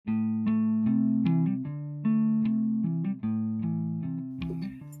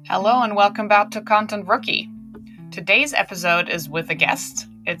Hello and welcome back to Content Rookie. Today's episode is with a guest.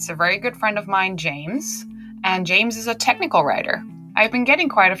 It's a very good friend of mine, James, and James is a technical writer. I've been getting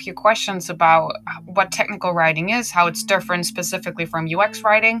quite a few questions about what technical writing is, how it's different specifically from UX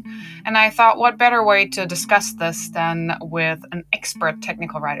writing, and I thought what better way to discuss this than with an expert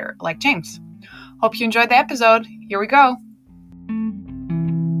technical writer like James. Hope you enjoyed the episode. Here we go.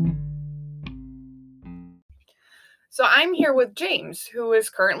 So I'm here with James, who is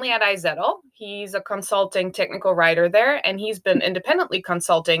currently at iZettle. He's a consulting technical writer there, and he's been independently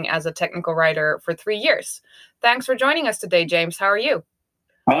consulting as a technical writer for 3 years. Thanks for joining us today, James. How are you?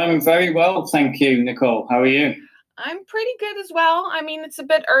 I'm very well, thank you, Nicole. How are you? I'm pretty good as well. I mean, it's a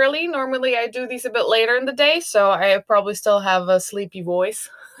bit early. Normally I do these a bit later in the day, so I probably still have a sleepy voice.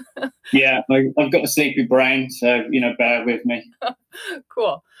 Yeah, I've got a sleepy brain, so, bear with me.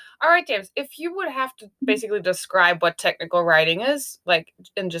 Cool. All right, James, if you would have to basically describe what technical writing is, like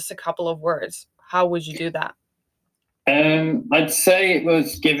in just a couple of words, how would you do that? I'd say it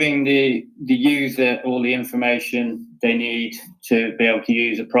was giving the user all the information they need to be able to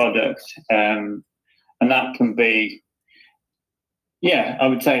use a product. And that can be, I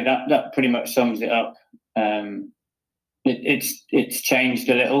would say that pretty much sums it up. It's changed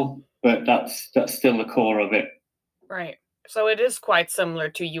a little, but that's still the core of it. Right. So it is quite similar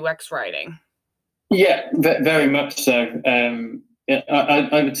to UX writing. Yeah, very much so.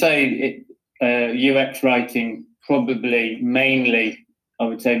 I would say UX writing probably mainly, I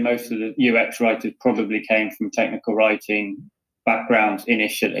would say most of the UX writers probably came from technical writing backgrounds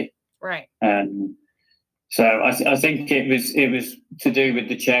initially. Right. So I think it was to do with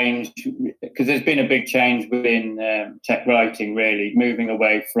the change, because there's been a big change within tech writing, really, moving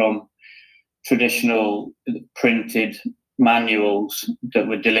away from traditional printed manuals that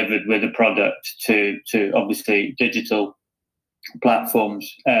were delivered with a product to obviously digital platforms,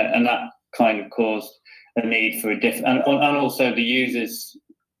 and that kind of caused a need for a different, and also the users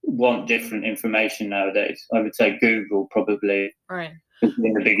want different information nowadays. I would say Google probably has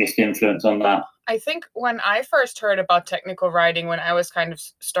been the biggest influence on that. I think when I first heard about technical writing, when I was kind of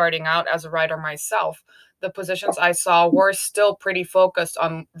starting out as a writer myself, the positions I saw were still pretty focused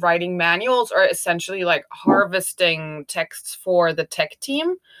on writing manuals or essentially like harvesting texts for the tech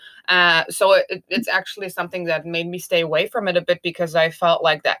team. So it's actually something that made me stay away from it a bit, because I felt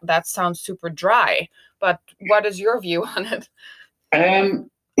like that sounds super dry. But what is your view on it?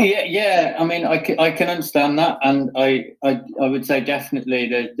 Yeah. I mean, I can understand that, and I would say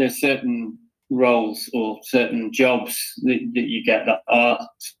definitely there's certain roles or certain jobs that you get that are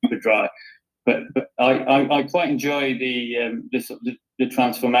super dry. But I quite enjoy the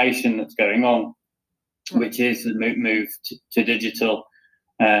transformation that's going on, which is the move to digital.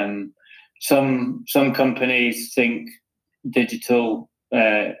 Some companies think digital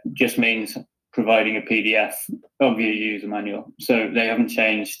just means providing a PDF of your user manual, so they haven't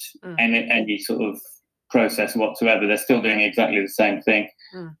changed any sort of process whatsoever. They're still doing exactly the same thing,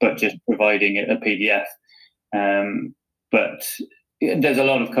 but just providing a PDF. But there's a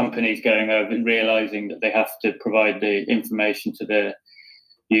lot of companies going over and realizing that they have to provide the information to their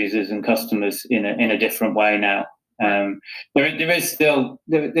users and customers in a different way now. There is still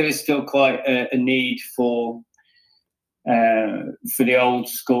quite a need for the old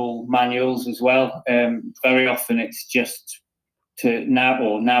school manuals as well. Very often it's just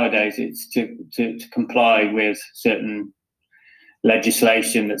nowadays it's to comply with certain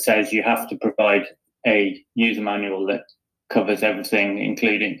legislation that says you have to provide a user manual that covers everything,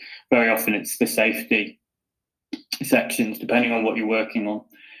 including, very often it's the safety sections, depending on what you're working on.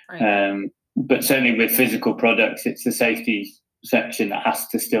 Right. But certainly with physical products, it's the safety section that has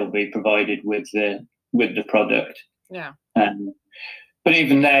to still be provided with the product. Yeah. But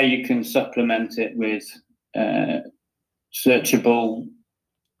even there, you can supplement it with searchable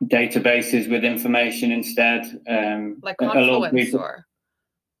databases with information instead. Like Confluence or?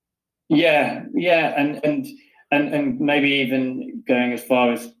 Yeah, and maybe even going as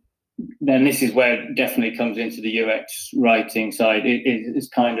far as, then this is where it definitely comes into the UX writing side. It is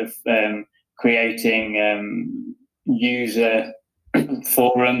kind of creating user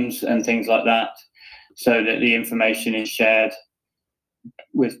forums and things like that, so that the information is shared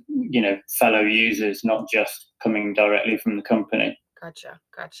with fellow users, not just coming directly from the company. Gotcha.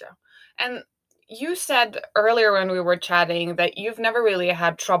 And you said earlier when we were chatting that you've never really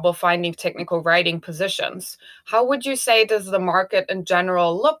had trouble finding technical writing positions. How would you say does the market in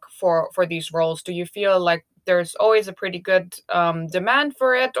general look for these roles? Do you feel like there's always a pretty good demand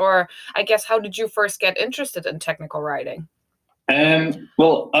for it? Or I guess, how did you first get interested in technical writing?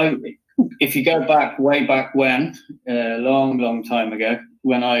 Well, if you go back way back when, a long time ago,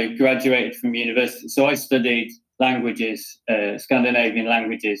 when I graduated from university, so I studied languages, Scandinavian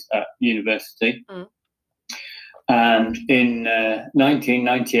languages at university. And in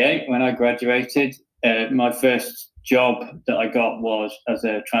 1998, when I graduated, my first job that I got was as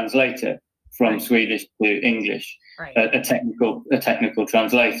a translator from Swedish to English, a technical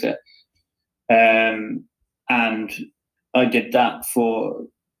translator. And I did that for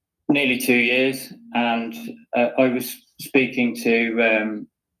nearly 2 years. And I was speaking to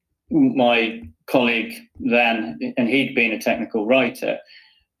my colleague then, and he'd been a technical writer,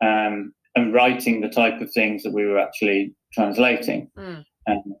 and writing the type of things that we were actually translating.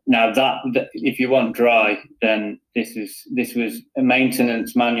 Now that if you want dry, then this was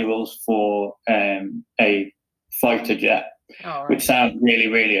maintenance manuals for a fighter jet, which sounds really,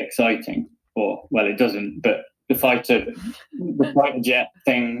 really exciting. Or well, it doesn't, but the fighter jet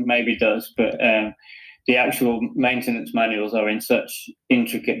thing maybe does. But the actual maintenance manuals are in such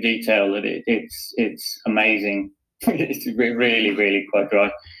intricate detail that it's amazing. It's really, really quite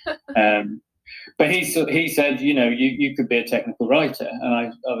dry. But he said, you could be a technical writer. And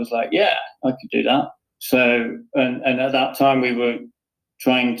I was like, yeah, I could do that. So, and at that time we were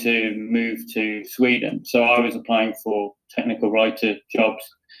trying to move to Sweden. So I was applying for technical writer jobs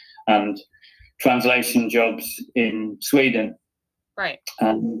and translation jobs in Sweden. Right.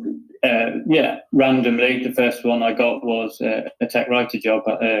 And randomly, the first one I got was a tech writer job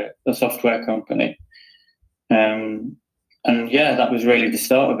at a software company. And that was really the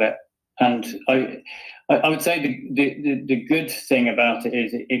start of it. And I would say the good thing about it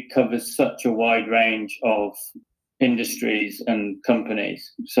is it covers such a wide range of industries and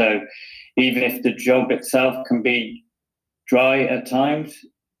companies. So even if the job itself can be dry at times,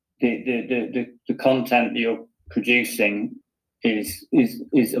 the content that you're producing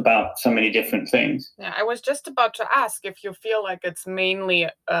is about so many different things. Yeah, I was just about to ask if you feel like it's mainly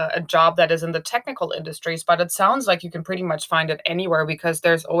a job that is in the technical industries, but it sounds like you can pretty much find it anywhere because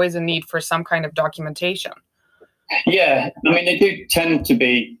there's always a need for some kind of documentation. Yeah, I mean, they do tend to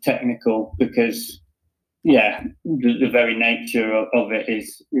be technical because, the very nature of it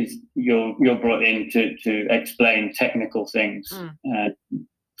is you're brought in to explain technical things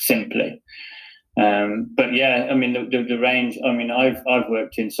simply. But yeah, I mean the range. I mean, I've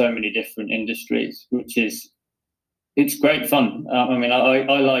worked in so many different industries, it's great fun. I mean,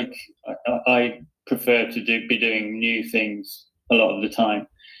 I prefer to be doing new things a lot of the time.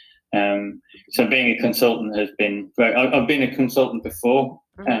 So being a consultant has been great. I've been a consultant before,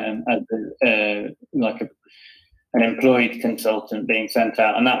 as an employed consultant being sent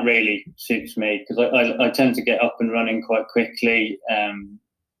out, and that really suits me because I tend to get up and running quite quickly,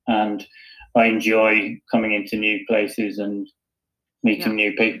 and I enjoy coming into new places and meeting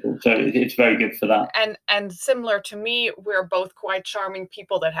new people. So it's very good for that. And similar to me, we're both quite charming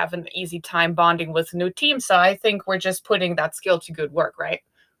people that have an easy time bonding with new teams. So I think we're just putting that skill to good work, right?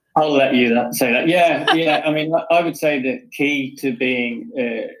 I'll let you say that. Yeah. I mean, I would say the key to being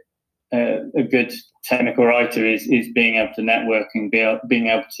a good technical writer is being able to network and being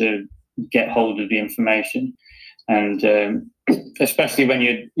able to get hold of the information. And especially when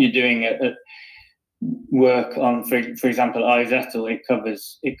you're doing a work on, for example, iZettle, it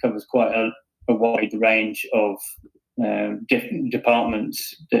covers quite a wide range of different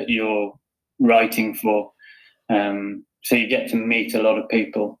departments that you're writing for. So you get to meet a lot of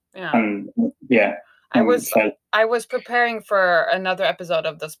people. Yeah. And I was preparing for another episode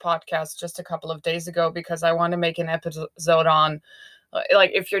of this podcast just a couple of days ago because I want to make an episode on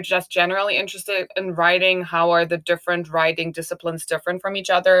like if you're just generally interested in writing, how are the different writing disciplines different from each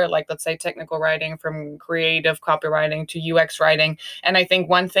other? Like, let's say technical writing from creative copywriting to UX writing. And I think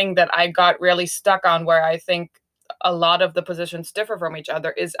one thing that I got really stuck on where I think a lot of the positions differ from each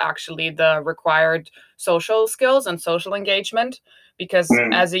other is actually the required social skills and social engagement. Because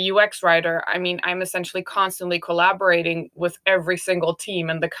as a UX writer, I mean, I'm essentially constantly collaborating with every single team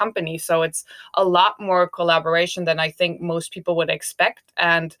in the company. So it's a lot more collaboration than I think most people would expect.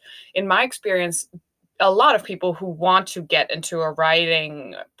 And in my experience, a lot of people who want to get into a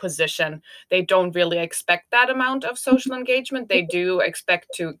writing position, they don't really expect that amount of social engagement. They do expect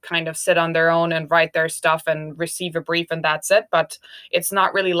to kind of sit on their own and write their stuff and receive a brief and that's it. But it's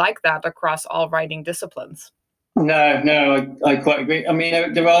not really like that across all writing disciplines. No, I quite agree. I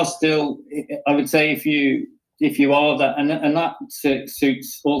mean, there are still, I would say, if you are that, and that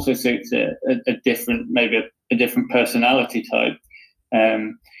suits a different, maybe a different personality type,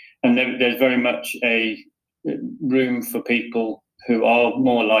 and there's very much a room for people who are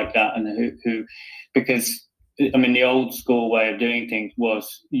more like that, and who because I mean, the old school way of doing things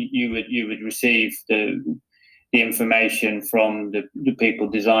was you would receive the information from the people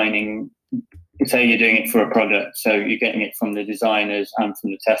designing. Say you're doing it for a product, so you're getting it from the designers and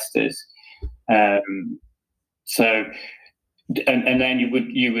from the testers. So, and then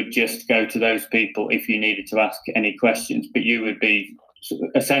you would just go to those people if you needed to ask any questions, but you would be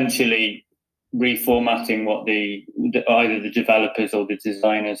essentially reformatting what either the developers or the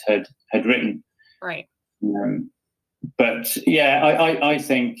designers had written. Right. But yeah, I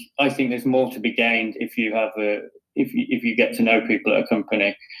think there's more to be gained if you have if you get to know people at a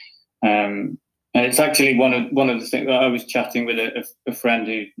company. And it's actually one of the things. I was chatting with a friend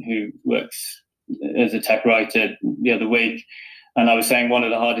who works as a tech writer the other week, and I was saying one of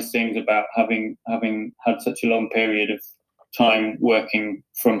the hardest things about having had such a long period of time working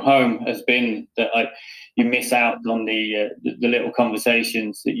from home has been that you miss out on the little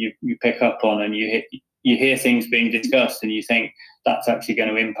conversations that you pick up on, and you hear things being discussed, and you think that's actually going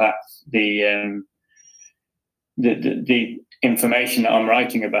to impact the information that I'm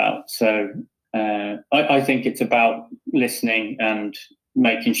writing about. So I think it's about listening and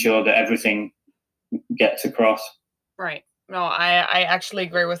making sure that everything gets across. Right. No, I actually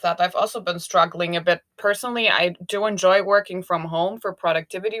agree with that. I've also been struggling a bit. Personally, I do enjoy working from home for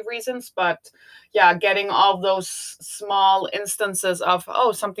productivity reasons, but yeah, getting all those small instances of,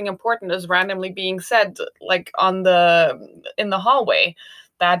 oh, something important is randomly being said, like in the hallway,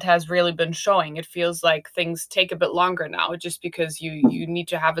 that has really been showing. It feels like things take a bit longer now, just because you need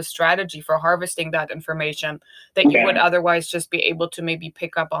to have a strategy for harvesting that information that you would otherwise just be able to maybe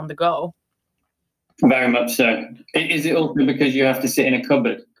pick up on the go. Very much so. Is it also because you have to sit in a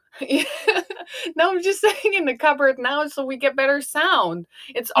cupboard? Yeah. No, I'm just sitting in the cupboard now so we get better sound.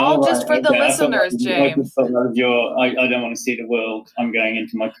 It's all just for the listeners, James. I don't want to see the world. I'm going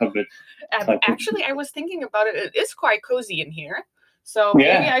into my cupboard. Actually, I was thinking about it. It is quite cozy in here. So maybe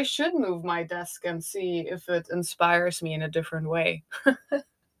I should move my desk and see if it inspires me in a different way. Well,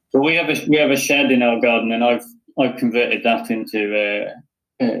 we have a shed in our garden, and I've converted that into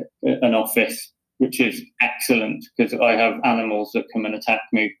an office, which is excellent because I have animals that come and attack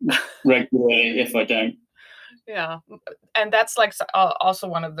me regularly if I don't. Yeah, and that's like also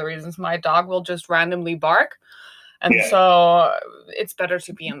one of the reasons my dog will just randomly bark. And so it's better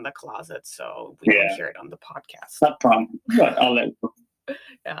to be in the closet so we don't hear it on the podcast. That's fine. Right, I'll let you.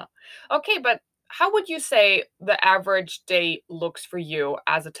 Yeah. Okay, but how would you say the average day looks for you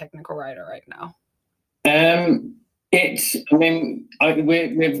as a technical writer right now? We're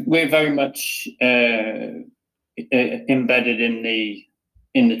very much embedded in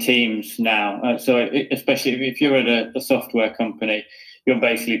the teams now. So especially if you're at a software company, you're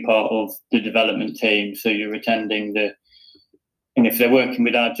basically part of the development team. So you're attending and if they're working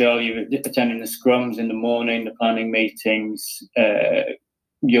with Agile, you're attending the scrums in the morning, the planning meetings.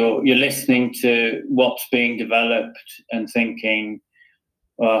 You're listening to what's being developed and thinking,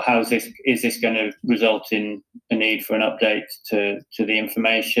 well, is this going to result in a need for an update to the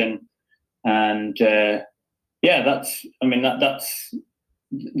information? And that's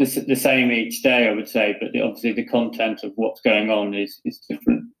the same each day, I would say, but obviously the content of what's going on is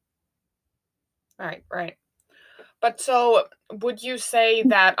different. Right. But so would you say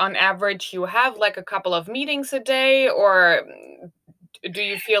that on average you have like a couple of meetings a day, or do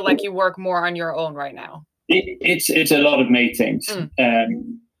you feel like you work more on your own right now? It's a lot of meetings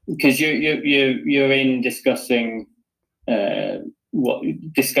because you're in discussing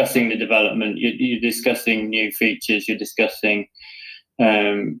discussing the development. You're discussing new features. You're discussing.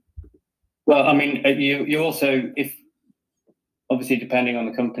 You also, if obviously depending on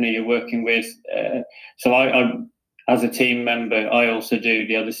the company you're working with. So I as a team member, I also do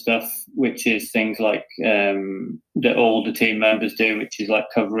the other stuff, which is things like that all the team members do, which is like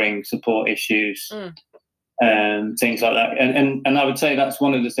covering support issues, things like that. And I would say that's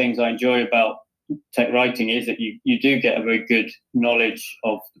one of the things I enjoy about tech writing is that you do get a very good knowledge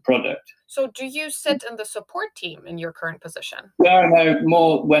of the product. So do you sit in the support team in your current position? No,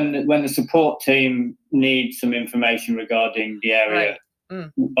 more when the support team needs some information regarding the area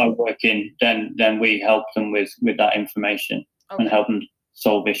I work in, then we help them with that information and help them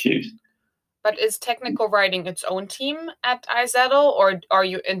solve issues. But is technical writing its own team at iZettle, or are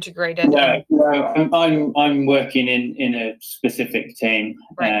you integrated? No, I'm working in a specific team.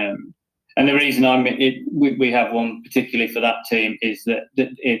 Right. And the reason we have one particularly for that team is that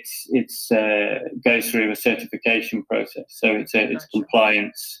it's goes through a certification process. So it's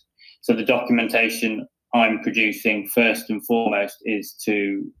compliance. So the documentation I'm producing first and foremost is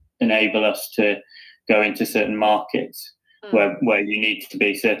to enable us to go into certain markets where you need to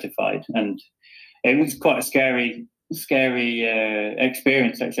be certified. And it was quite a scary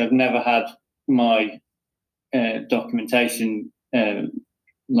experience. Actually, I've never had my documentation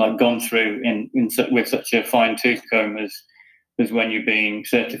like gone through with such a fine tooth comb as when you're being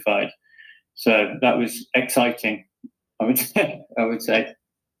certified. So that was exciting, I would say.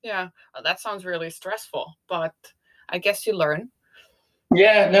 Yeah, that sounds really stressful, but I guess you learn.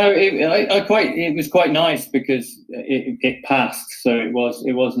 Yeah, no, it was quite nice because it passed. So it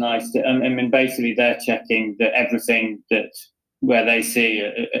was nice. I mean, basically they're checking that everything that where they see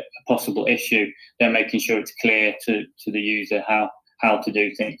a possible issue, they're making sure it's clear to the user how to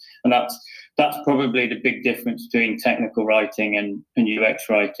do things. And that's probably the big difference between technical writing and UX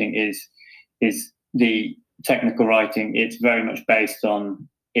writing is the technical writing. It's very much based on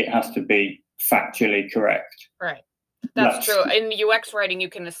it has to be factually correct. Right. That's true. In UX writing, you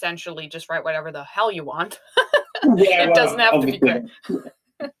can essentially just write whatever the hell you want. Yeah, it doesn't have to be correct.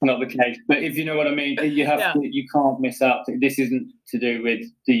 Not the case, but if you know what I mean, you have to, you can't miss out. This isn't to do with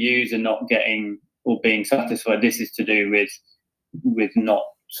the user not getting or being satisfied. This is to do with not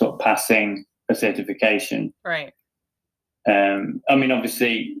sort of passing a certification. Right. I mean,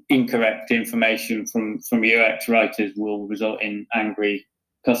 obviously, incorrect information from UX writers will result in angry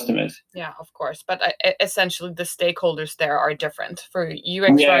customers. Yeah, of course. But essentially, the stakeholders there are different. For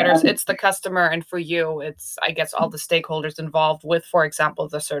UX writers, it's the customer, and for you, it's, I guess, all the stakeholders involved with, for example,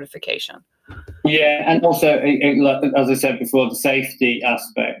 the certification. Yeah, and also, as I said before, the safety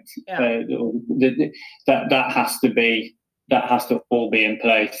aspect. That has to all be in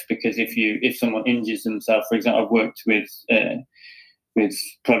place, because if someone injures themselves, for example, I've worked with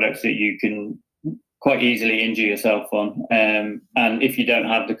products that you can quite easily injure yourself on, and if you don't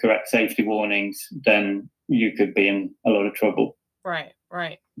have the correct safety warnings, then you could be in a lot of trouble. Right.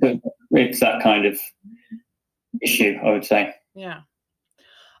 But it's that kind of issue, I would say. Yeah.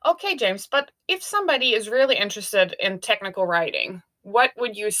 Okay, James, but if somebody is really interested in technical writing, what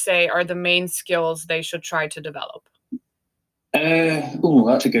would you say are the main skills they should try to develop?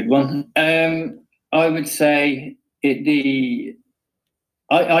 That's a good one. I would say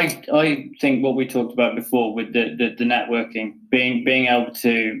I think what we talked about before with the networking, being able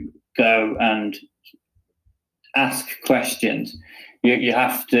to go and ask questions. You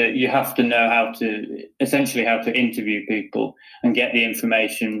have to know how to interview people and get the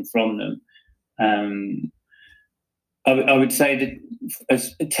information from them. I would say that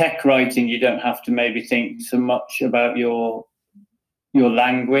as tech writing, you don't have to maybe think so much about your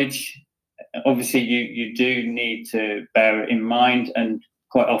language. Obviously, you do need to bear it in mind, and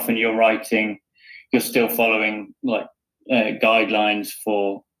quite often you're still following like guidelines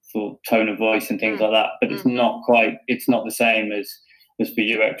for tone of voice and things like that, but it's not the same as for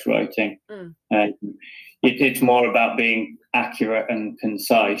UX writing. It's more about being accurate and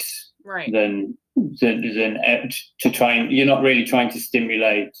concise, right, than to try and, you're not really trying to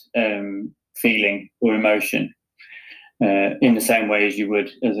stimulate feeling or emotion in the same way as you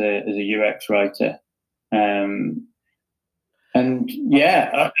would as a UX writer. And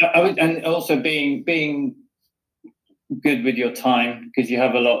yeah, I would, and also being good with your time, because you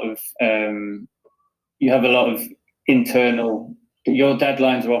have a lot of internal. Your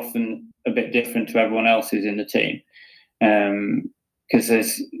deadlines are often a bit different to everyone else's in the team,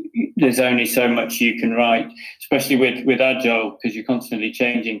 because there's only so much you can write, especially with Agile, because you're constantly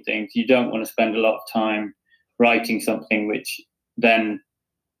changing things. You don't want to spend a lot of time writing something which then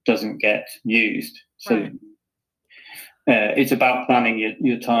doesn't get used. So right. It's about planning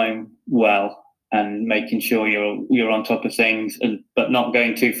your time well and making sure you're on top of things, but not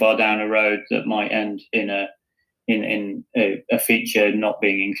going too far down a road that might end in a feature not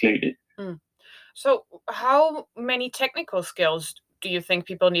being included. So how many technical skills do you think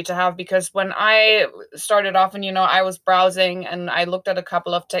people need to have? Because when I started off and, I was browsing and I looked at a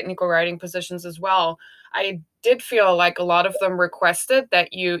couple of technical writing positions as well, I did feel like a lot of them requested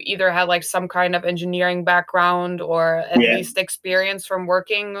that you either had like some kind of engineering background or at least experience from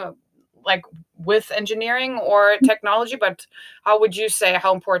working like with engineering or technology. But how would you say,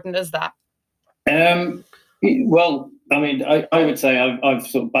 how important is that? Well, I mean, I would say I've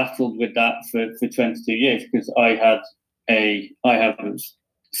sort of battled with that for 22 years, because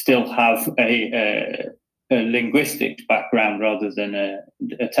still have a linguistic background rather than a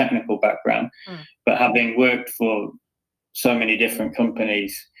technical background. But having worked for so many different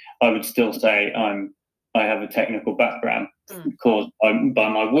companies, I would still say I have a technical background caused by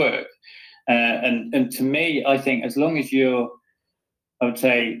my work. And to me, I think as long as I would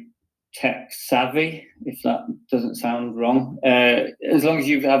say, tech savvy, if that doesn't sound wrong, as long as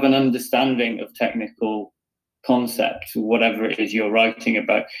you have an understanding of technical concept, whatever it is you're writing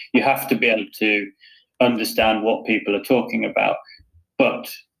about, you have to be able to understand what people are talking about,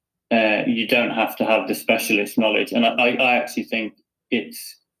 but you don't have to have the specialist knowledge. And I actually think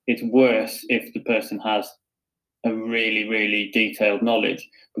it's worse if the person has a really, really detailed knowledge,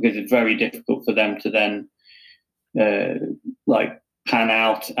 because it's very difficult for them to then like pan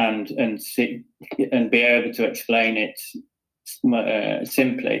out and see and be able to explain it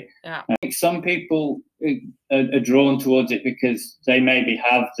simply. Yeah. I think some people are drawn towards it because they maybe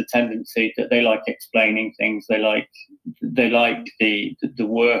have the tendency that they like explaining things. They like the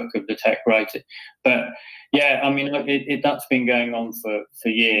work of the tech writer. But yeah, I mean, that's been going on for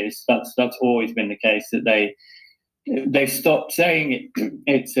years. That's always been the case, that they've stopped saying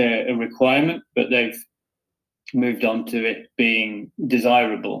it's a requirement, but they've moved on to it being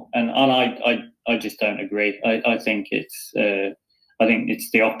desirable, and I just don't agree. I think it's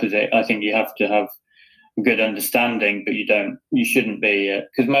the opposite. I think you have to have a good understanding, but you shouldn't be,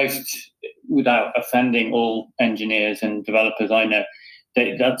 because most, without offending all engineers and developers I know,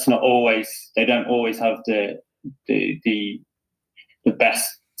 they don't always have the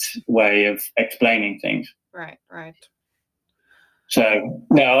best way of explaining things. Right. So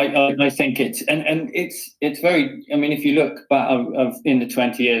no, I think it's very. I mean, if you look back, I've in the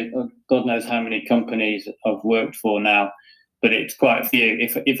 20 years, God knows how many companies I've worked for now, but it's quite a few.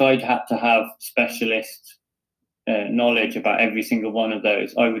 If I'd had to have specialist knowledge about every single one of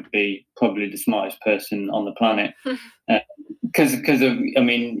those, I would be probably the smartest person on the planet. Because of, I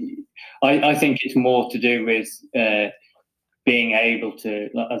mean, I think it's more to do with being able to,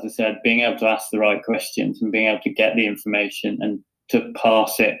 as I said, being able to ask the right questions and being able to get the information and to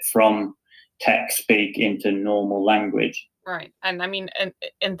pass it from tech speak into normal language. Right. And I mean,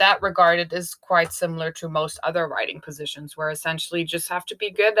 in that regard, it is quite similar to most other writing positions, where essentially you just have to be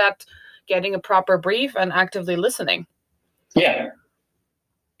good at getting a proper brief and actively listening. Yeah.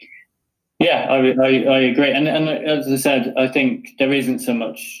 Yeah, I agree. And as I said, I think there isn't so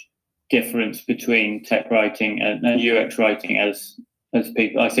much difference between tech writing and UX writing as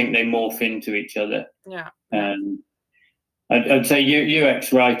people. I think they morph into each other. Yeah. I'd say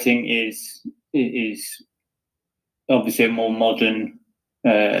UX writing is obviously a more modern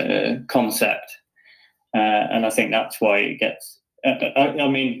concept, and I think that's why it gets. I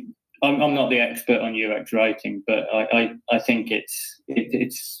mean, I'm not the expert on UX writing, but I think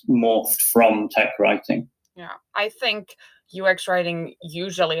it's morphed from tech writing. Yeah, I think UX writing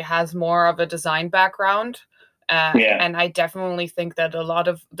usually has more of a design background. And I definitely think that a lot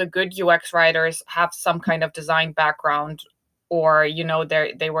of the good UX writers have some kind of design background, or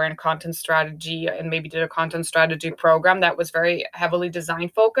they were in content strategy and maybe did a content strategy program that was very heavily design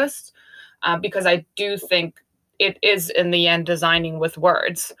focused, because I do think it is in the end designing with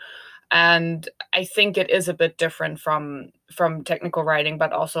words. And I think it is a bit different from technical writing,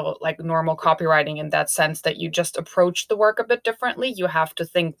 but also like normal copywriting, in that sense that you just approach the work a bit differently. You have to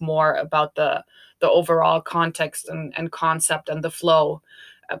think more about the overall context and concept and the flow,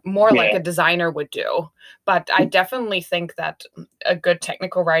 more like a designer would do. But I definitely think that a good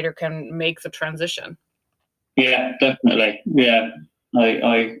technical writer can make the transition. Yeah, definitely. Yeah,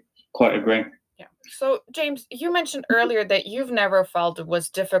 I quite agree. Yeah. So, James, you mentioned earlier that you've never felt it was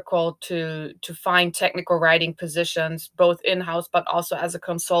difficult to find technical writing positions, both in-house but also as a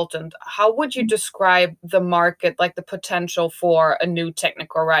consultant. How would you describe the market, like the potential for a new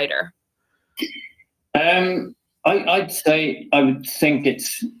technical writer? I'd say I would think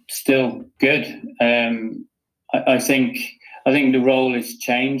it's still good. I think the role is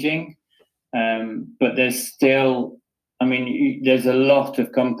changing, but there's still. I mean, there's a lot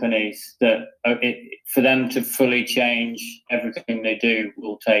of companies that for them to fully change everything they do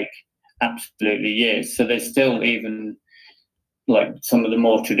will take absolutely years. So there's still even like some of the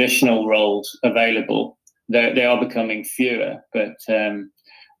more traditional roles available. They are becoming fewer, but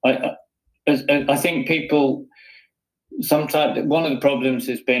I think people sometimes, one of the problems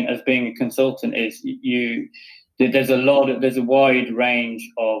has been, as being a consultant, is there's a wide range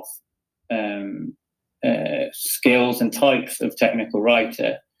of skills and types of technical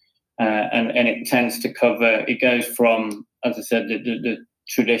writer, and it tends to cover. It goes from, as I said, the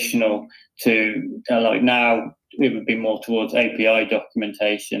traditional to like now it would be more towards API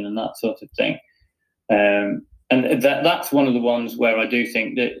documentation and that sort of thing. And that's one of the ones where I do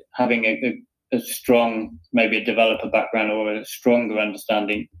think that having a strong, maybe a developer background or a stronger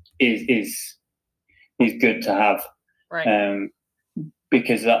understanding is good to have. Right.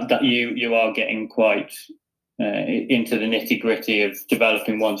 Because that you are getting quite into the nitty-gritty of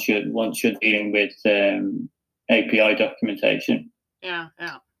developing once you're dealing with API documentation. Yeah.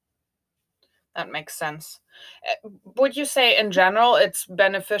 That makes sense. Would you say in general it's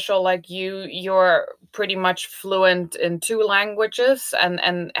beneficial, like you're pretty much fluent in two languages,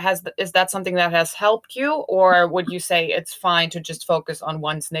 and is that something that has helped you, or would you say it's fine to just focus on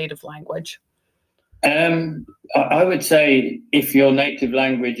one's native language? I would say if your native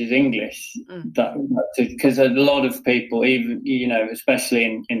language is English, that because a lot of people, even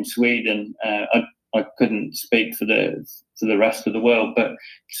especially in Sweden, I couldn't speak for the rest of the world, but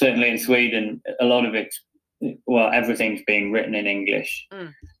certainly in Sweden, a lot of everything's being written in English.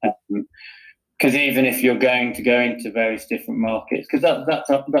 Because even if you're going to go into various different markets, because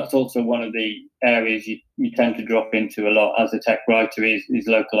that's also one of the areas you tend to drop into a lot as a tech writer is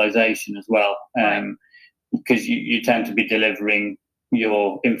localization as well, because you tend to be delivering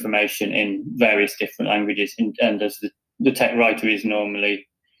your information in various different languages, and as the tech writer is normally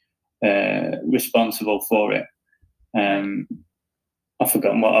responsible for it. I've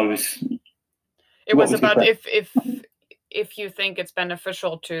forgotten what I was. It was about if you think it's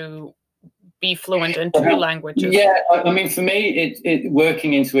beneficial to be fluent in two languages. Yeah, I mean, for me,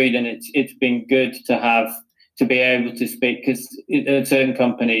 working in Sweden, it's been good to be able to speak, because at certain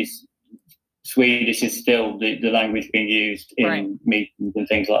companies, Swedish is still the language being used in meetings and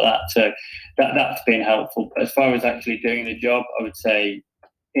things like that. So that's been helpful. But as far as actually doing the job, I would say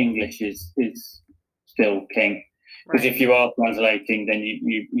English is still king. Because if you are translating, then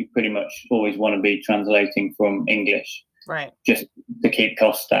you pretty much always want to be translating from English, just to keep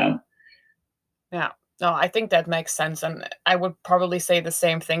costs down. Yeah, no, I think that makes sense. And I would probably say the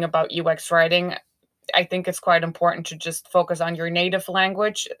same thing about UX writing. I think it's quite important to just focus on your native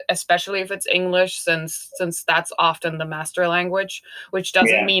language, especially if it's English, since that's often the master language, which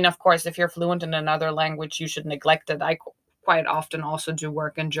doesn't mean, of course, if you're fluent in another language, you should neglect it. I quite often also do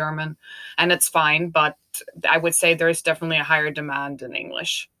work in German, and it's fine, but I would say there is definitely a higher demand in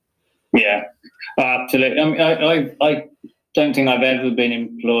English. Yeah, absolutely. I mean, I don't think I've ever been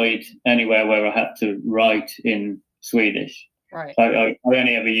employed anywhere where I had to write in Swedish. Right. I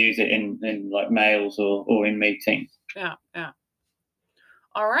only ever use it in like mails or in meetings. Yeah.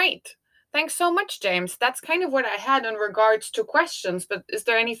 All right. Thanks so much, James. That's kind of what I had in regards to questions, but is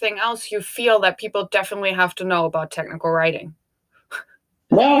there anything else you feel that people definitely have to know about technical writing?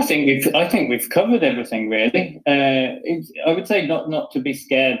 No, I think we've covered everything really. I would say not to be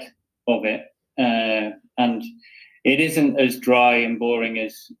scared of it, and it isn't as dry and boring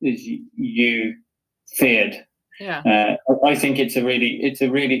as you feared. Yeah. I think it's a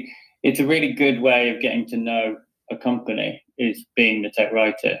really good way of getting to know a company is being the tech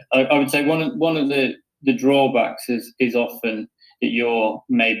writer. I would say one of the drawbacks is often that you're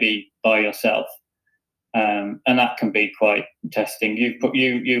maybe by yourself, and that can be quite testing.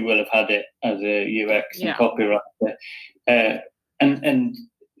 You will have had it as a UX and copywriter, and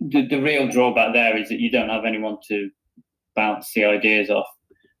the real drawback there is that you don't have anyone to bounce the ideas off.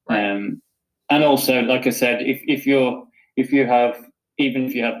 And also, like I said, if you have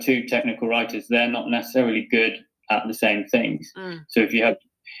two technical writers, they're not necessarily good at the same things. So if you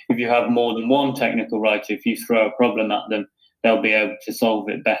have more than one technical writer, if you throw a problem at them, they'll be able to solve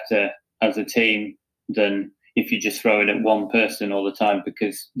it better as a team than if you just throw it at one person all the time,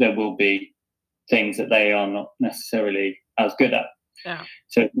 because there will be things that they are not necessarily as good at. Yeah.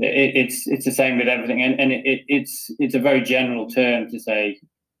 So it's the same with everything, and it's a very general term to say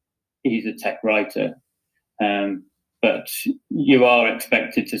he's a tech writer, but you are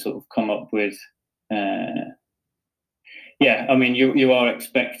expected to sort of come up with, I mean, you are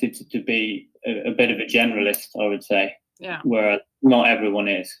expected to be a bit of a generalist, I would say, where not everyone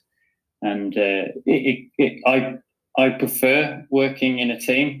is, and I prefer working in a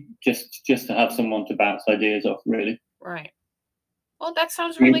team just to have someone to bounce ideas off, really. Right. Well, that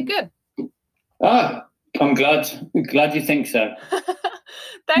sounds really good. I'm glad you think so.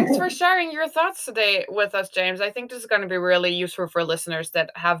 Thanks for sharing your thoughts today with us, James. I think this is going to be really useful for listeners that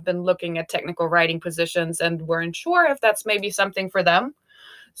have been looking at technical writing positions and weren't sure if that's maybe something for them.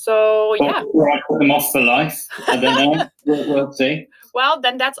 So, yeah. Or I put them off for life. I don't know. We'll see. Well,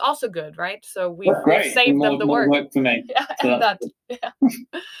 then that's also good, right? So we've saved them the work. More work for me. Yeah.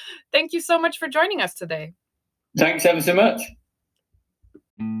 Thank you so much for joining us today. Thanks ever so much.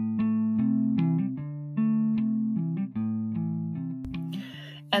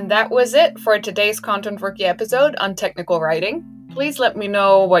 And that was it for today's Content Rookie episode on technical writing. Please let me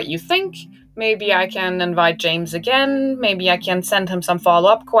know what you think. Maybe I can invite James again. Maybe I can send him some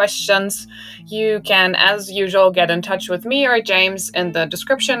follow-up questions. You can, as usual, get in touch with me or James in the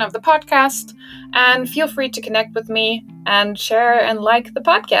description of the podcast. And feel free to connect with me and share and like the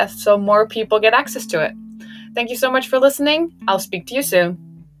podcast so more people get access to it. Thank you so much for listening. I'll speak to you soon.